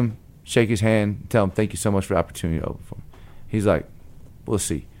meet him, shake his hand, tell him thank you so much for the opportunity to open for him? He's like, we'll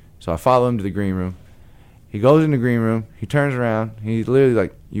see. So I follow him to the green room. He goes in the green room. He turns around. He's literally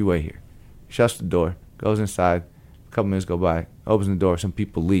like, you wait here. Shuts the door. Goes inside. A couple minutes go by. Opens the door. Some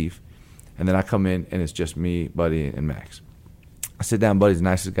people leave. And then I come in, and it's just me, Buddy, and Max. I sit down. Buddy's the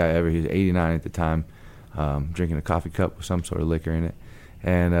nicest guy ever. He was 89 at the time, drinking a coffee cup with some sort of liquor in it.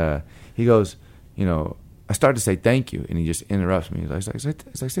 And he goes, you know, I start to say thank you, and he just interrupts me. He's like,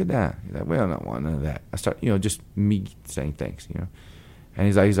 sit down. He's like, we don't want none of that. I start, you know, just me saying thanks, you know. And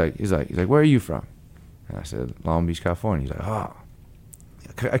he's like, where are you from? And I said, Long Beach, California. He's like, oh.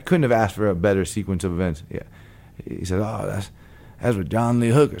 I couldn't have asked for a better sequence of events. Yeah. He said, oh, that's where John Lee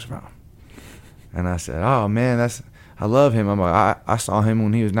Hooker's from. And I said, oh, man, I love him. I'm like, I saw him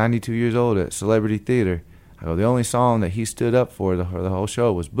when he was 92 years old at Celebrity Theater. I go, the only song that he stood up for the whole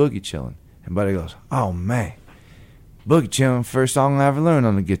show was Boogie Chillin'. And Buddy goes, oh, man, Boogie Chillin', first song I ever learned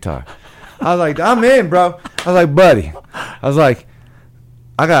on the guitar. I was like, I'm in, bro. I was like, buddy. I was like,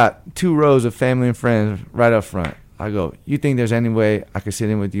 I got 2 rows of family and friends right up front. I go, you think there's any way I could sit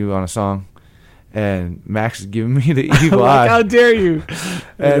in with you on a song? And Max is giving me the evil eye. How dare you?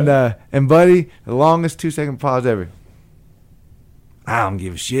 And Buddy, the longest 2-second pause ever. I don't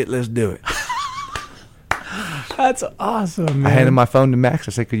give a shit. Let's do it. That's awesome, man. I handed my phone to Max.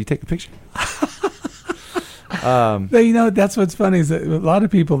 I said, could you take a picture? You know, that's what's funny is that a lot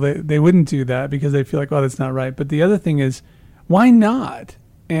of people, they wouldn't do that because they feel like, oh, that's not right. But the other thing is, why not?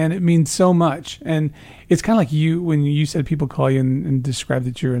 And it means so much. And it's kind of like you, when you said people call you and describe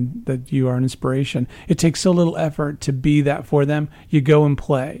that you are an inspiration. It takes so little effort to be that for them. You go and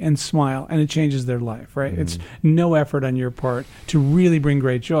play and smile, and it changes their life, right? Mm-hmm. It's no effort on your part to really bring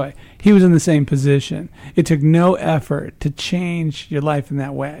great joy. He was in the same position. It took no effort to change your life in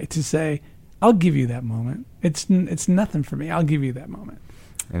that way, to say, I'll give you that moment. It's nothing for me. I'll give you that moment.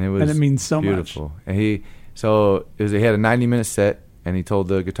 And it means so beautiful. much. And he had a 90-minute set. And he told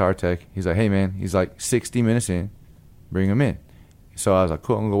the guitar tech, he's like, hey, man, he's like 60 minutes in, bring him in. So I was like,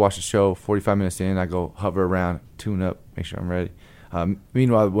 cool, I'm going to go watch the show. 45 minutes in, I go hover around, tune up, make sure I'm ready.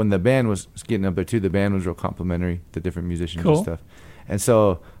 Meanwhile, when the band was getting up there, too, the band was real complimentary, the different musicians and stuff. And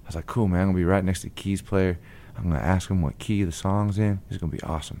so I was like, cool, man, I'm going to be right next to the keys player. I'm going to ask him what key the song's in. It's going to be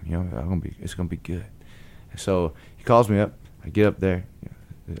awesome. You know, it's going to be good. And so he calls me up. I get up there,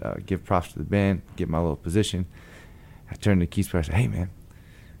 give props to the band, get my little position. I turned to the keys player. I said, hey, man,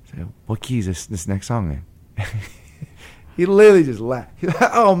 what key is this next song in? He literally just laughed. He's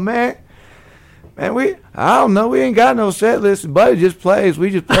like, oh, man, I don't know. We ain't got no set list. Buddy just plays. We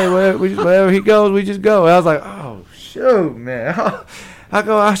just play wherever he goes, we just go. And I was like, oh, shoot, man. I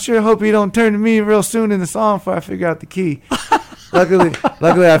go, I sure hope he don't turn to me real soon in the song before I figure out the key. Luckily,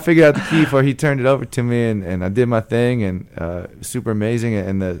 I figured out the key before he turned it over to me, and I did my thing, and super amazing.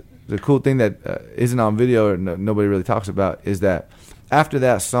 And the cool thing that isn't on video or nobody really talks about is that after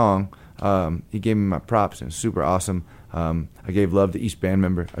that song, he gave me my props, and it was super awesome. I gave love to each band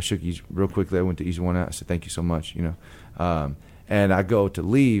member. I shook each real quickly. I went to each one out. I said, thank you so much, you know. And I go to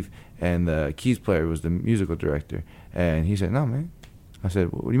leave, and the keys player was the musical director. And he said, no, man. I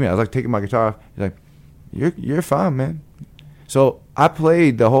said, what do you mean? I was like taking my guitar off. He's like, you're fine, man. So I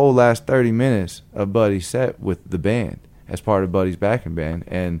played the whole last 30 minutes of Buddy's set with the band as part of Buddy's backing band.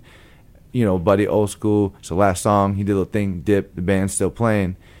 And, you know, Buddy old school. So last song, he did a little thing, dip, the band's still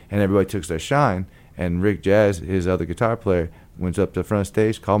playing, and everybody took their shine. And Rick Jazz, his other guitar player, went up to the front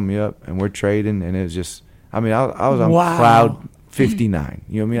stage, called me up, and we're trading. And it was just, I mean, I was on cloud 59.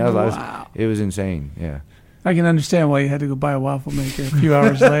 You know what I mean? It was insane, yeah. I can understand why you had to go buy a waffle maker a few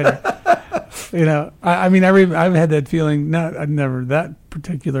hours later. You know, I've had that feeling, never that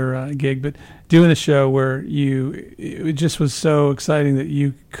particular gig, but doing a show where it just was so exciting that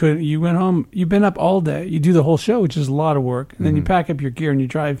you went home, you've been up all day, you do the whole show, which is a lot of work, and then you pack up your gear and you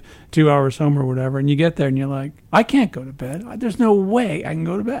drive 2 hours home or whatever, and you get there and you're like, I can't go to bed. There's no way I can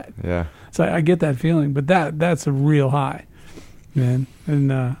go to bed. Yeah. So I get that feeling, but that's a real high, man.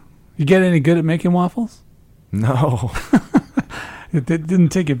 And you get any good at making waffles? No. It didn't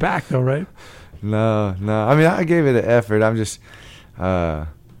take you back though, right? No. I mean, I gave it an effort. I'm just, one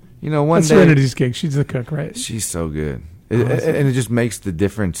That's day. Serenity's gig. She's the cook, right? She's so good. And it just makes the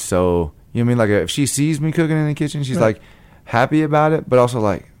difference so, you know what I mean? Like, if she sees me cooking in the kitchen, she's like happy about it, but also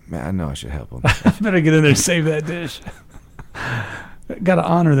like, man, I know I should help him. I better get in there and save that dish. Got to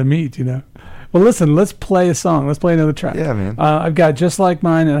honor the meat, you know. Well, listen, let's play a song. Let's play another track. Yeah, man. I've got Just Like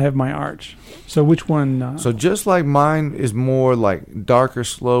Mine and I have My Arch. So which one? So Just Like Mine is more like darker,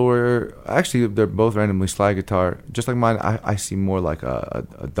 slower. Actually, they're both randomly slide guitar. Just Like Mine, I see more like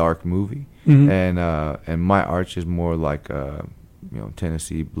a dark movie. Mm-hmm. And My Arch is more like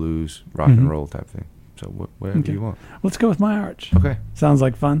Tennessee blues, rock and roll type thing. So whatever you want. Let's go with My Arch. Okay. Sounds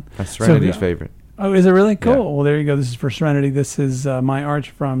like fun. That's Serenity's favorite. Oh, is it really? Cool. Yeah. Well, there you go. This is for Serenity. This is My Arch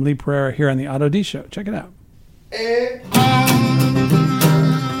from Lee Perreira here on the Auto D Show. Check it out.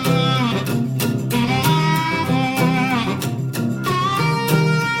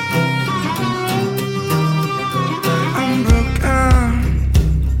 I'm broken.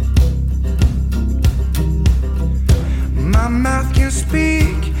 My mouth can't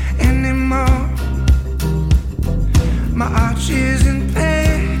speak anymore. My arch is in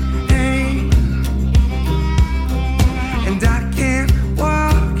pain. And I can't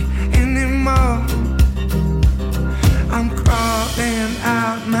walk anymore.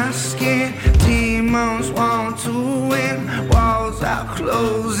 my skin. Demons want to win. Walls are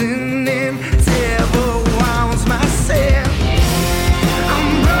closing in. Devil wants my sin.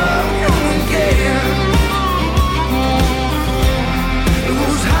 I'm broken again. It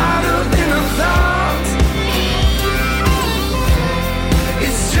was harder than I thought.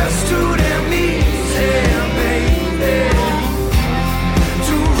 It's just too damn easy, baby,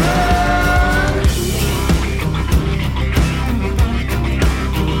 to run.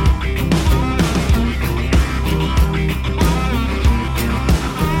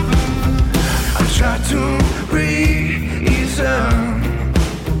 I try to reason,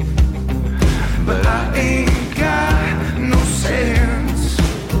 but I ain't got no sense.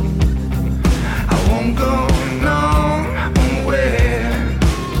 I won't go nowhere,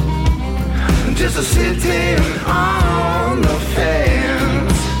 just sitting on the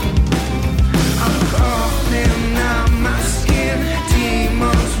fence. I'm crawling out my skin.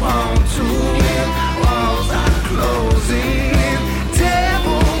 Demons want to win. Walls are closing in.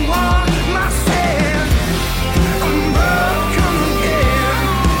 Devil want my sin. I'm broken again.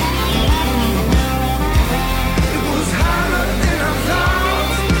 It was harder than I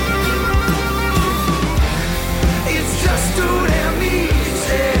thought. It's just too damn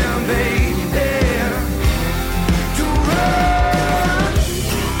easy, baby, to run.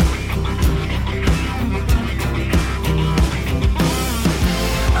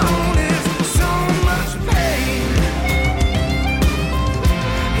 Oh, there's so much pain.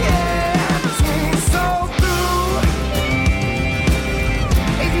 Yeah, this one's so through.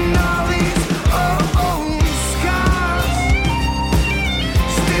 Ignore these old scars.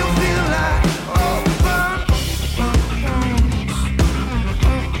 Still feel like open wounds.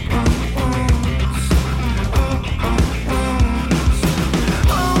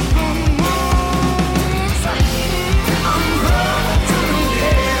 I'm broken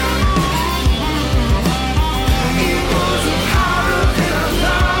again. It wasn't harder than I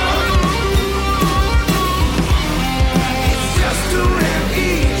thought. It's just too damn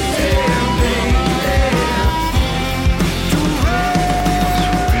easy, baby, to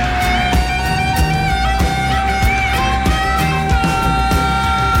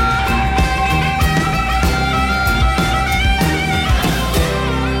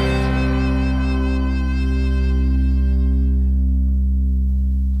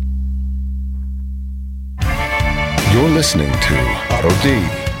You're listening to Otto D,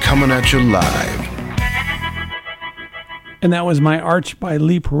 coming at you live. And that was My Arch by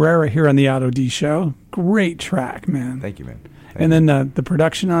Lee Perreira here on the Otto D Show. Great track, man. Thank you, man. And then the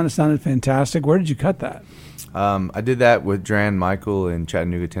production on it sounded fantastic. Where did you cut that? I did that with Dran Michael in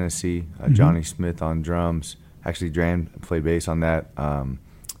Chattanooga, Tennessee. Johnny Smith on drums. Actually, Dran played bass on that.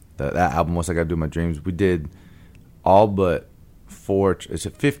 That album, Once I Gotta Do My Dreams, we did all but 4. It's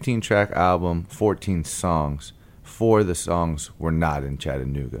a 15-track album, 14 songs. 4 of the songs were not in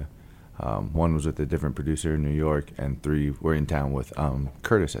Chattanooga. 1 was with a different producer in New York, and 3 were in town with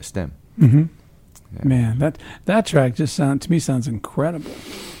Curtis at STEM. Mm-hmm. Yeah. Man, that track just sounds incredible.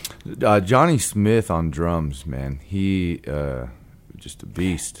 Johnny Smith on drums, man. He just a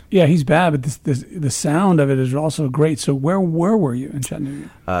beast. Yeah, he's bad, but the sound of it is also great. So where were you in Chattanooga?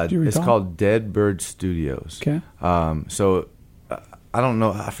 Do you It's recall? called Dead Bird Studios. Okay. So I don't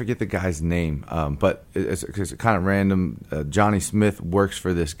know. I forget the guy's name, but it's kind of random. Johnny Smith works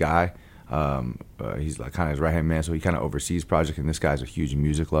for this guy. He's like kind of his right-hand man, so he kind of oversees projects, and this guy's a huge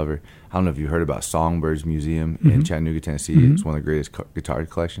music lover. I don't know if you heard about Songbirds Museum in Chattanooga, Tennessee. It's one of the greatest guitar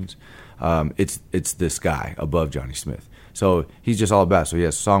collections. It's this guy above Johnny Smith. So he's just all about it. So he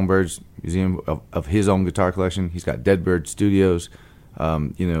has Songbirds Museum of his own guitar collection. He's got Dead Bird Studios,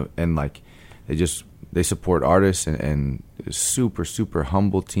 and like they support artists and super, super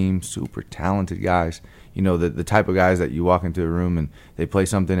humble team, super talented guys. You know, the type of guys that you walk into a room and they play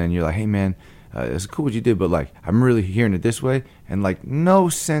something and you're like, hey, man, it's cool what you did, but, like, I'm really hearing it this way. And, like, no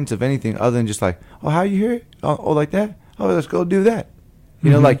sense of anything other than just like, oh, how you hear it? Oh, like that? Oh, let's go do that.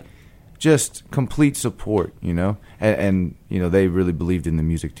 You know, like, just complete support, you know. And, they really believed in the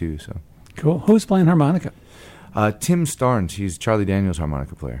music, too. So Cool. Who's playing harmonica? Tim Starnes. He's Charlie Daniels'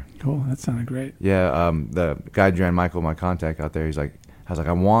 harmonica player. Cool. That sounded great. Yeah, the guy, Dran Michael, my contact out there, I was like,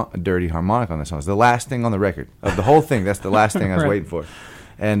 I want a dirty harmonica on this song. It's the last thing on the record of the whole thing. That's the last thing I was waiting for.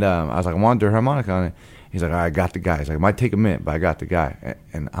 And I was like, I want a dirty harmonica on it. He's like, all right, I got the guy. He's like, it might take a minute, but I got the guy.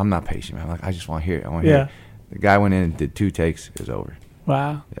 And I'm not patient, man. I'm like, I just want to hear it. I want to hear it. The guy went in and did 2 takes. It was over.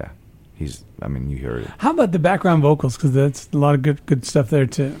 Wow. Yeah. You heard it. How about the background vocals? Because that's a lot of good stuff there,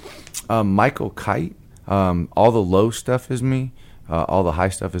 too. Michael Kite. All the low stuff is me. All the high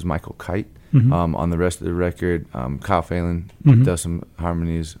stuff is Michael Kite. On the rest of the record, Kyle Phelan does some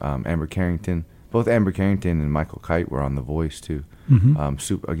harmonies. Amber Carrington, both Amber Carrington and Michael Kite were on The Voice too.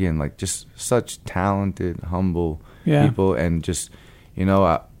 Super, again, like just such talented, humble people, and just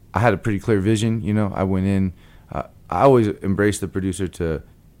I had a pretty clear vision. I went in. I always embrace the producer to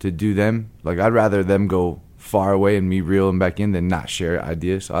do them. Like I'd rather them go far away and me reel them back in than not share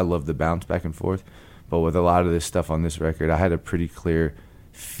ideas. So I love the bounce back and forth. But with a lot of this stuff on this record, I had a pretty clear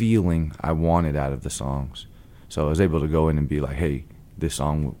feeling I wanted out of the songs. So I was able to go in and be like, hey, this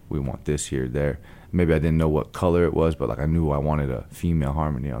song, we want this here, there. Maybe I didn't know what color it was, but like I knew I wanted a female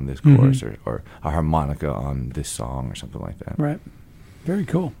harmony on this chorus or a harmonica on this song or something like that. Right. Very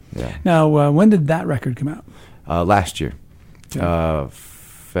cool. Yeah. Now, when did that record come out? Last year.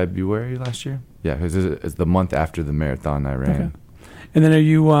 February last year. Yeah, because it's the month after the marathon I ran. Okay. And then, are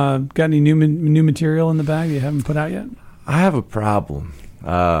you got any new material in the bag that you haven't put out yet? I have a problem.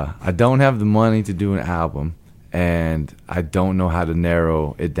 I don't have the money to do an album, and I don't know how to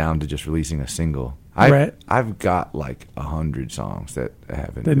narrow it down to just releasing a single. I've got like 100 songs that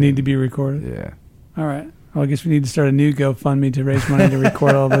need to be recorded. Yeah. All right. Well, I guess we need to start a new GoFundMe to raise money to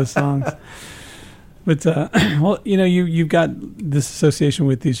record all those songs. But well, you've got this association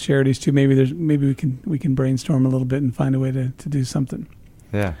with these charities too. Maybe we can brainstorm a little bit and find a way to do something.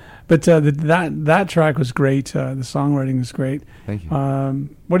 Yeah. But that track was great. The songwriting was great. Thank you.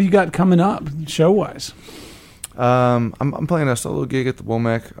 What do you got coming up show wise? I'm playing a solo gig at the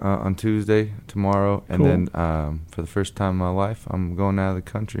Womack on Tuesday tomorrow, and then for the first time in my life, I'm going out of the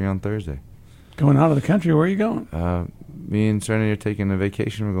country on Thursday. Going out of the country? Where are you going? Me and Serenity are taking a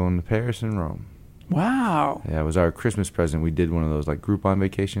vacation. We're going to Paris and Rome. Wow. Yeah, it was our Christmas present. We did one of those like Groupon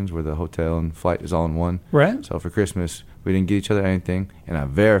vacations where the hotel and flight is all in one. Right. So for Christmas, we didn't get each other anything, and I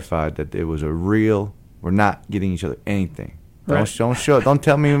verified that it was we're not getting each other anything. Right. Don't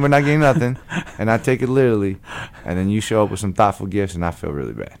tell me we're not getting nothing, and I take it literally, and then you show up with some thoughtful gifts, and I feel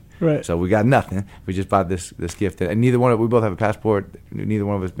really bad. Right. So we got nothing. We just bought this gift, and we both have a passport. Neither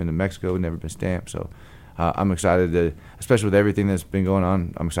one of us been to Mexico. We've never been stamped. So I'm excited to, especially with everything that's been going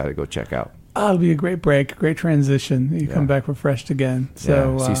on, I'm excited to go check out. Oh, it'll be a great break, great transition. You come back refreshed again.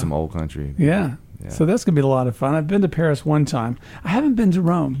 So see some old country. Yeah. So that's going to be a lot of fun. I've been to Paris one time. I haven't been to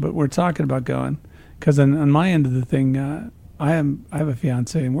Rome, but we're talking about going. Because on my end of the thing, I have a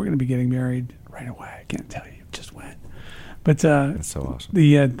fiance, and we're going to be getting married right away. I can't tell you just when. But that's so awesome.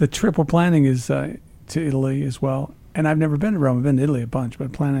 The trip we're planning is to Italy as well. And I've never been to Rome. I've been to Italy a bunch,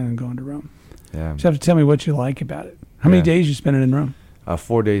 but planning on going to Rome. Yeah. You have to tell me what you like about it. How many days you spending in Rome?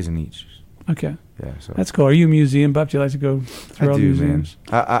 4 days in each. Okay. Yeah, so that's cool. Are you a museum buff? Do you like to go through all the museums?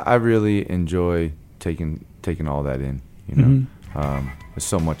 Man. I really enjoy taking all that in. There's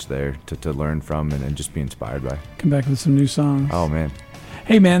so much there to learn from and just be inspired by. Come back with some new songs. Oh man.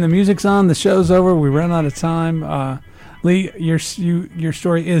 Hey man, the music's on. The show's over. We ran out of time. Lee, your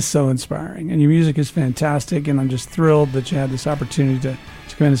story is so inspiring, and your music is fantastic. And I'm just thrilled that you had this opportunity to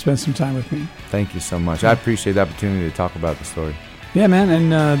come in and spend some time with me. Thank you so much. I appreciate the opportunity to talk about the story. Yeah, man,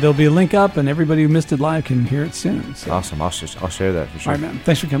 and there'll be a link up, and everybody who missed it live can hear it soon. So. Awesome. I'll share that for sure. All right, man.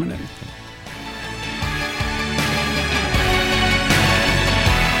 Thanks for coming in.